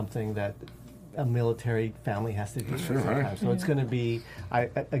also something that a military family has to do sometimes. right. So it's going to be,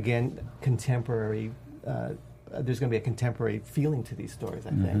 again, contemporary. There's going to be a contemporary feeling to these stories,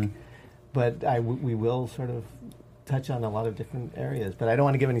 I think. But we will sort of touch on a lot of different areas. But I don't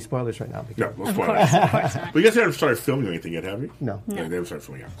want to give any spoilers right now. No, no Of spoilers. course not. But you guys haven't started filming anything yet, have you? No. They haven't started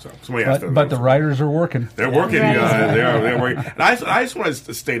filming yet. So somebody asked but the writers are working. They're working, Right. guys. They're working. And I just want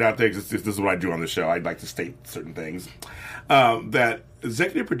to state out there, because this is what I do on the show. I'd like to state certain things. That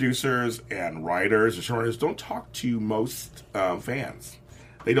executive producers and writers and showrunners don't talk to most fans.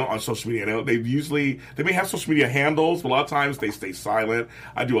 They don't on social media. They may have social media handles, but a lot of times they stay silent.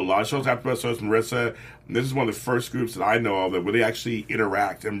 I do a lot of shows after episodes, Marissa. And this is one of the first groups that I know of that where they actually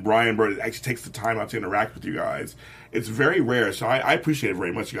interact. And Brian Bird actually takes the time out to interact with you guys. It's very rare, so I appreciate it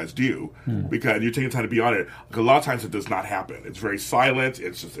very much. You guys do because you're taking time to be on it. A lot of times it does not happen. It's very silent.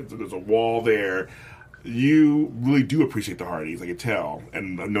 It's just there's a wall there. You really do appreciate the Hardys, I can tell,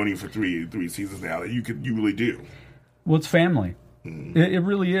 and I've known you for three seasons now. You really do. Well, it's family. It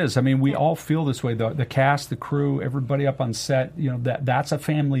really is. I mean, we all feel this way. The cast, the crew, everybody up on set. That's a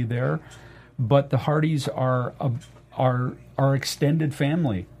family there. But the Hardys are our extended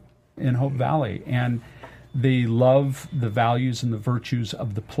family in Hope Valley, and they love the values and the virtues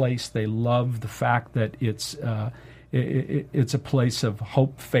of the place. They love the fact that it's a place of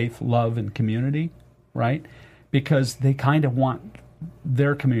hope, faith, love, and community, right? Because they kind of want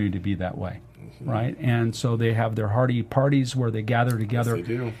their community to be that way, right? And so they have their hearty parties where they gather together. Yes,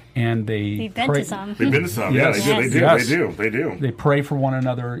 they do. And We've been to some. They've been to some. Yes. Yeah, they do. Yes. They do. They pray for one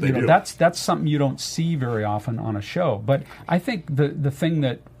another. They do. That's something you don't see very often on a show. But I think the thing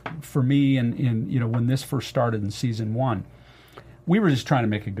that for me and when this first started in season 1, we were just trying to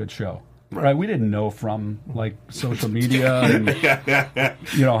make a good show. Right, we didn't know from like social media and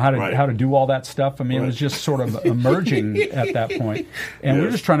how to do all that stuff. I mean, it was just sort of emerging at that point, and we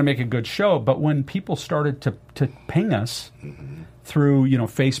were just trying to make a good show. But when people started to ping us through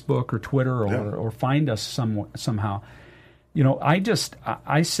Facebook or Twitter or find us somehow,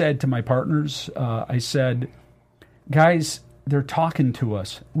 I said to my partners, I said, guys, they're talking to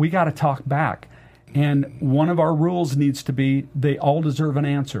us. We got to talk back, and one of our rules needs to be they all deserve an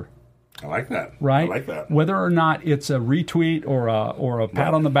answer. I like that. Right? I like that. Whether or not it's a retweet or a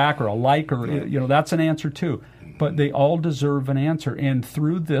pat on the back or a like or that's an answer too. But they all deserve an answer. And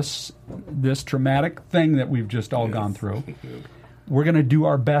through this traumatic thing that we've just all gone through, we're going to do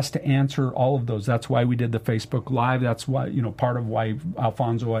our best to answer all of those. That's why we did the Facebook Live. That's why part of why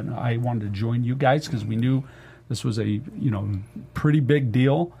Alfonso and I wanted to join you guys, because we knew this was a pretty big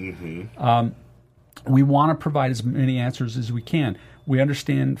deal. We want to provide as many answers as we can. We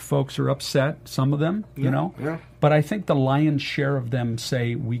understand folks are upset, some of them, but I think the lion's share of them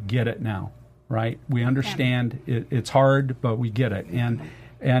say, we get it now, right? We understand it's hard, but we get it.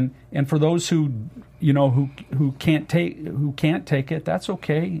 And for those who can't take it, that's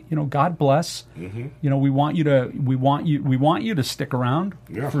okay. God bless. We want you to stick around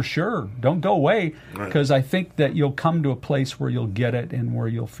for sure. Don't go away, because I think that you'll come to a place where you'll get it and where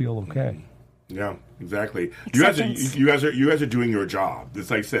you'll feel okay. Yeah, exactly. You guys are doing your job.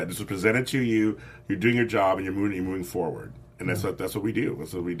 It's like I said, this was presented to you. You're doing your job, and you're moving forward. And that's what we do.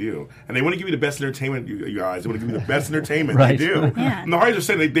 That's what we do. And they want to give you the best entertainment, you guys. They want to give you the best entertainment. Right. They do. Yeah. And the Hardys are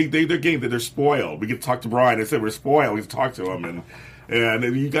saying they're getting that they're spoiled. We get to talk to Brian. They said we're spoiled. We get to talk to him, and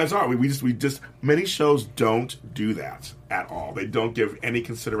you guys are. We just many shows don't do that at all. They don't give any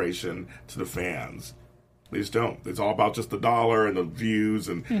consideration to the fans. They just don't. It's all about just the dollar and the views,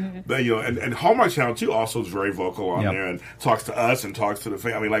 and and Hallmark Channel too also is very vocal on there and talks to us and talks to the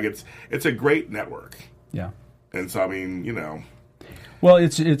fan. I mean, like it's a great network. Yeah. And so I mean, Well,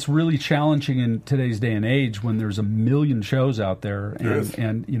 it's really challenging in today's day and age when there's a million shows out there,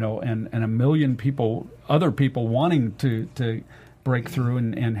 and a million other people wanting to break through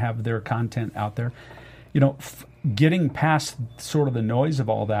and have their content out there. Getting past sort of the noise of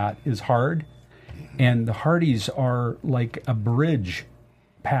all that is hard. And the Hardys are like a bridge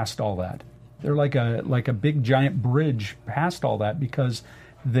past all that. They're like a big giant bridge past all that, because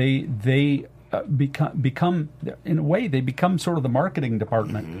they become in a way they become sort of the marketing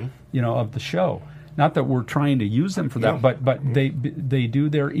department, of the show. Not that we're trying to use them for that, but they do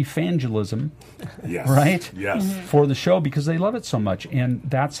their evangelism, right? Yes, for the show, because they love it so much, and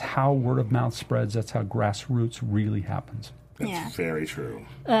that's how word of mouth spreads. That's how grassroots really happens. That's very true.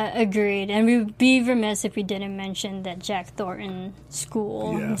 Agreed. And we'd be remiss if we didn't mention that Jack Thornton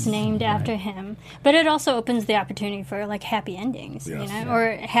School is named after him. But it also opens the opportunity for like happy endings,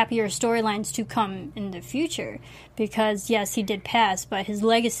 or happier storylines to come in the future. Because yes, he did pass, but his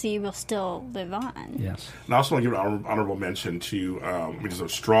legacy will still live on. Yes. And I also want to give an honorable mention to, which is a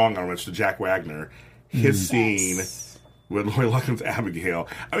strong honorable mention to Jack Wagner. His scene with Lori Loughlin's Abigail.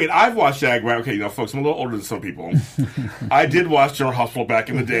 I mean, I've watched Jack Wagner. Okay, folks, I'm a little older than some people. I did watch General Hospital back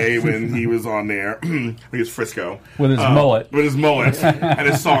in the day when he was on there. When he was Frisco. With his mullet. With his mullet. And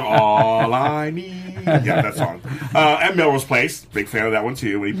his song, All I Need. Yeah, that song. And Melrose Place. Big fan of that one,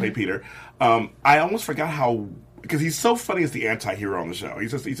 too, when he played Peter. I almost forgot how... Because he's so funny as the anti-hero on the show.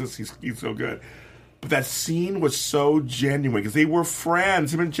 He's so good. But that scene was so genuine because they were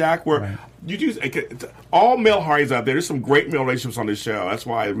friends. Him and Jack were. Right. All male Hardys out there. There's some great male relationships on this show. That's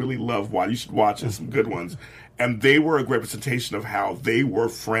why I really love why you should watch it. Some good ones. And they were a great representation of how they were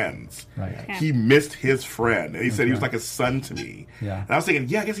friends. Right. Okay. He missed his friend, and he said he was like a son to me. Yeah. And I was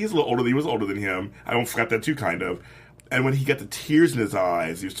thinking, I guess he's a little older. He was older than him. I don't forgot that too, kind of. And when he got the tears in his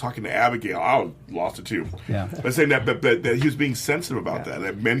eyes, he was talking to Abigail. I lost it too. Yeah. But saying that he was being sensitive about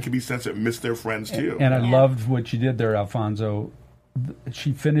that men can be sensitive, miss their friends too. And I loved what you did there, Alfonso.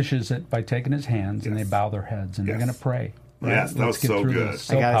 She finishes it by taking his hands, and they bow their heads, and they're going to pray. Yes, that was Let's get so through good. this.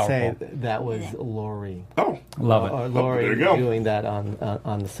 So I gotta powerful. say that was Lori. Oh, Love it. Or Lori there you go. doing that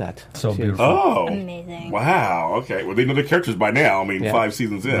on the set. So She- beautiful. oh, Amazing. Wow. Okay. Well, they know the characters by now. I mean, Yeah. 5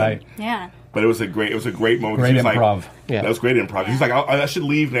 seasons in. Right. Yeah. But it was a great moment. Great She was improv. Like, Yeah. That was great improv. He's like, I should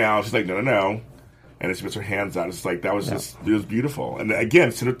leave now. She's like, no. And then she puts her hands out. It's like, that was just, it was beautiful. And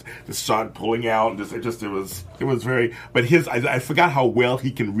again, sort of the shot pulling out, it was very, but I forgot how well he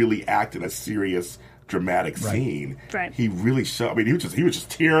can really act in a serious, dramatic scene. Right. He really showed, I mean, he was just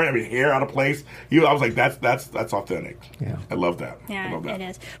tearing, hair out of place. I was like, that's authentic. Yeah. I love that. I Yeah, love that. it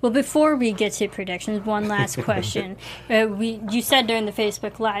is. Well, before we get to predictions, one last question. You said during the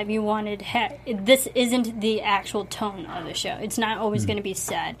Facebook Live you wanted this isn't the actual tone of the show. It's not always going to be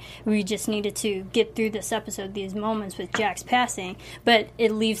sad. We just needed to get through this episode, these moments with Jack's passing, but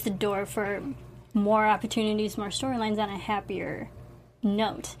it leaves the door for more opportunities, more storylines on a happier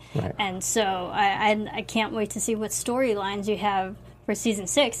note. Right. And so I can't wait to see what storylines you have for season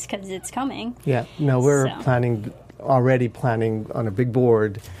 6 because it's coming. Yeah, no, we're So. already planning on a big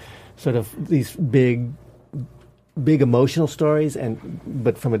board, sort of these big emotional stories,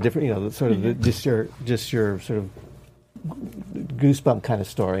 but from a different, sort of just your sort of goosebump kind of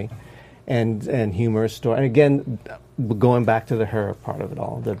story, and humorous story. And again, going back to the her part of it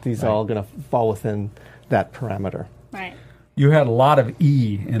all, that these are all going to fall within that parameter. Right. You had a lot of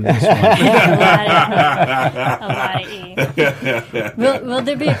E in this one. A lot of E. Will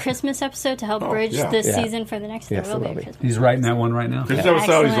there be a Christmas episode to help bridge this season for the next? Yes, there will there be will a be. Christmas. He's writing that one right now. This episode, he's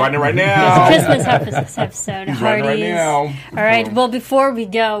Excellent. writing it right There's now. a Christmas episode. He's writing it right Hardee's. now. All right. Well, before we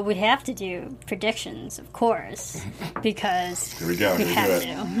go, we have to do predictions, of course, because Here we go. we Here have we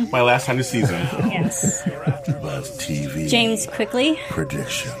do to. it. My last time this season. Yes. AfterBuzz TV. James, quickly,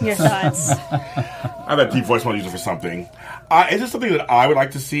 Prediction. your thoughts. I have that deep voice I want to use it for something. It's just something that I would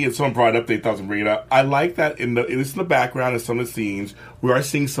like to see, and someone brought it up, they thought to bring it up. I like that at least in the background and some of the scenes, we are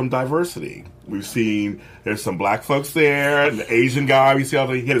seeing some diversity. We've seen there's some black folks there, and the Asian guy, we see how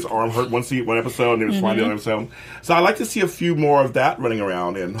he had his arm hurt one episode, and he was fine the other episode. So I like to see a few more of that running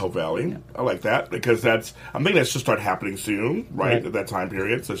around in Hope Valley. I like that, because I'm thinking that should start happening soon, right? At that time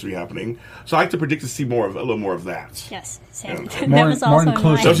period, so it should be happening. So I like to predict to see a little more of that. Yes, Sam. Yeah. That More- was more also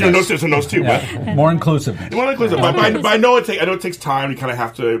inclusive. Those mine. are those two, but... More inclusive. Well, inclusive, but I know it takes time. You kind of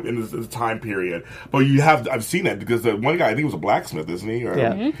have to in the time period. But I've seen that because the one guy, I think he was a blacksmith, isn't he? Or,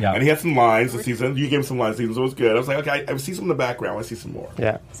 Yeah. Yeah. And he had some lines this season. You gave him some lines this season, so it was good. I was like, okay, I see some in the background. I see some more.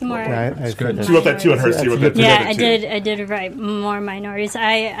 Yeah, Some more. That's good. She wrote that too, and her she wrote that too. Yeah, I did write more minorities.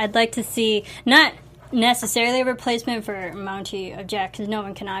 I'd like to see not necessarily a replacement for Mountie of Jack because no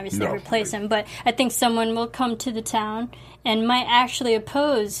one can obviously No. replace him, but I think someone will come to the town and might actually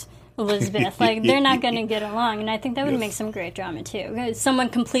oppose Elizabeth. Like, they're not going to get along, and I think that would make some great drama too. Someone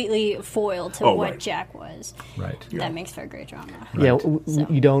completely foiled to what right. Jack was. Right. That makes for great drama. Yeah, So-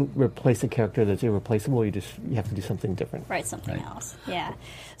 you don't replace a character that's irreplaceable. You have to do something different. Write something else. Yeah.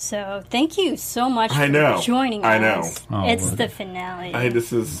 So thank you so much I know. for joining I know. us. Oh, It's well, the finale.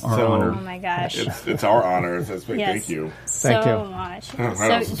 This is Our so. honor. Oh my gosh. It's our honor. That's big. Yes. Thank you. So Thank you. much.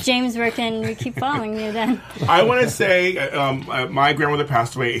 wow. So, James, where can we keep following you then? I want to say my grandmother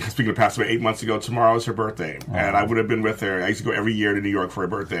passed away. Speaking of passed away, 8 months ago. Tomorrow is her birthday, and I would have been with her. I used to go every year to New York for her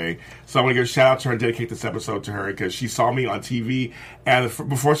birthday. So I want to give a shout out to her and dedicate this episode to her because she saw me on TV, and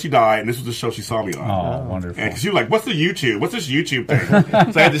before she died, and this was the show she saw me on. Oh, wonderful. And she was like, "What's the YouTube? What's this YouTube thing?"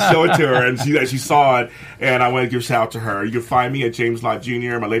 So I had to show it to her, and she saw it. And I want to give a shout out to her. You can find me at James Lott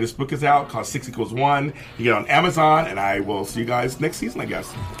Jr. My latest book is out called 6 = 1. You get it on Amazon, and I will see you guys next season, I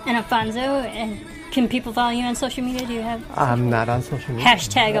guess. And Alfonso, and can people follow you on social media? Do you have I'm not on social media.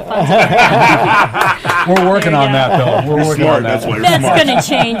 hashtag Alfonso? We're working There you on that, though. We're working Smart. on that. That's why you're That's smart. going to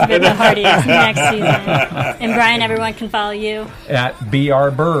change with the Hardys next season. And Brian, everyone can follow you. At BR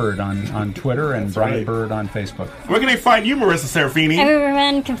Bird on Twitter and Brian right. Bird on Facebook. Where can they find you, Marissa Serafini?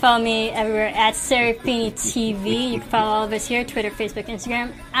 Everyone can follow me everywhere at Serafini TV. You can follow all of us here, Twitter, Facebook,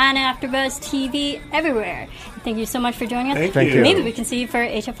 Instagram, on AfterBuzz TV, everywhere. Thank you so much for joining us. Thank you. Maybe we can see you for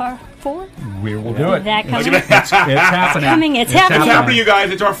HFR 4. We will do it. That coming. It's happening. It's happening. It's happening, you guys.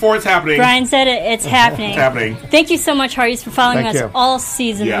 It's our 4. It's happening. Brian said it. It's happening. It's happening. Thank you so much, Hardys, for following Thank us you. all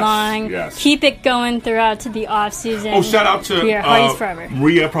season Yes, long. yes. Keep it going throughout to the off season. Oh, shout out to We are Hardys forever.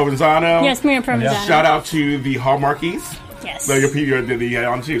 Maria Provenzano. Yes, Maria Provenzano. Shout out to the Hallmarkies. Yes. The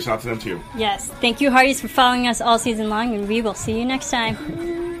on too. Shout out to them too. Yes. Thank you, Hardys, for following us all season long, and we will see you next time.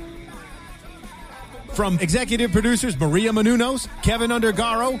 From executive producers Maria Menounos, Kevin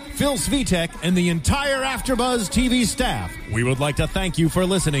Undergaro, Phil Svitek, and the entire AfterBuzz TV staff, we would like to thank you for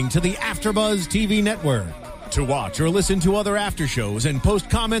listening to the AfterBuzz TV network. To watch or listen to other after shows and post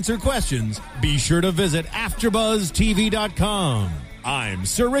comments or questions, be sure to visit AfterBuzzTV.com. I'm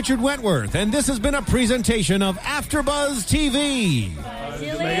Sir Richard Wentworth, and this has been a presentation of AfterBuzz TV. See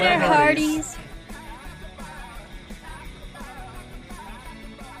you later, Hearties.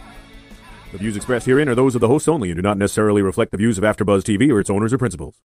 The views expressed herein are those of the hosts only and do not necessarily reflect the views of AfterBuzz TV or its owners or principals.